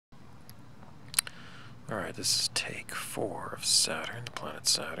Alright, this is take 4 of Saturn, the planet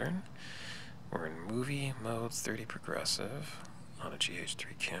Saturn. We're in movie mode 30 progressive on a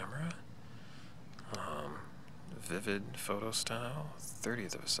GH3 camera. Vivid photo style,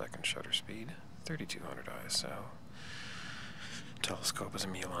 30th of a second shutter speed, 3200 ISO. Telescope is a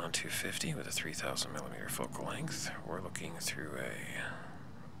Mewlon 250 with a 3000mm focal length. We're looking through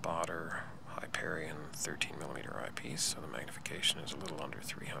a Botter Hyperion 13mm eyepiece, so the magnification is a little under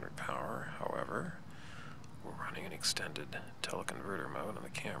 300 power. However, we're running an extended teleconverter mode on the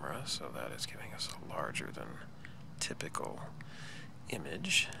camera, so that is giving us a larger than typical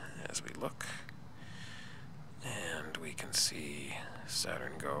image as we look. And we can see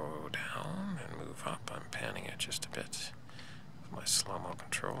Saturn go down and move up. I'm panning it just a bit with my slow-mo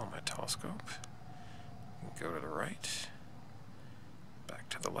control on my telescope. Go to the right, back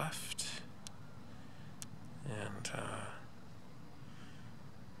to the left, and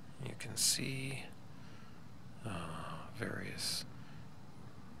you can see various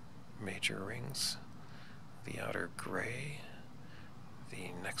major rings. The outer gray. The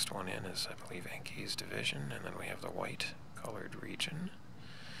next one in is, I believe, Encke's division, and then we have the white-colored region,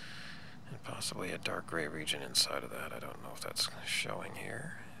 and possibly a dark gray region inside of that. I don't know if that's showing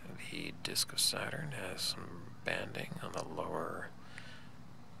here. The disk of Saturn has some banding on the lower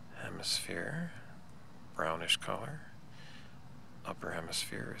hemisphere, brownish color. Upper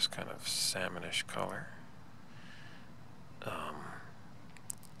hemisphere is kind of salmonish color.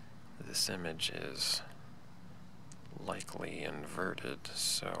 This image is likely inverted,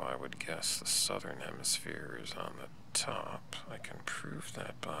 so I would guess the southern hemisphere is on the top. I can prove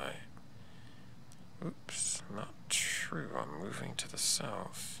that by... Oops, not true. I'm moving to the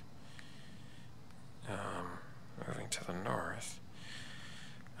south. Moving to the north.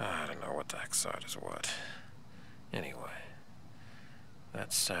 I don't know what the heck side is what. Anyway,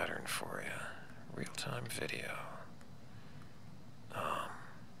 that's Saturn for you. Real-time video.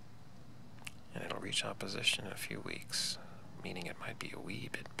 And it'll reach opposition in a few weeks, meaning it might be a wee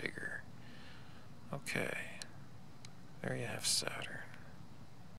bit bigger. Okay, there you have Saturn.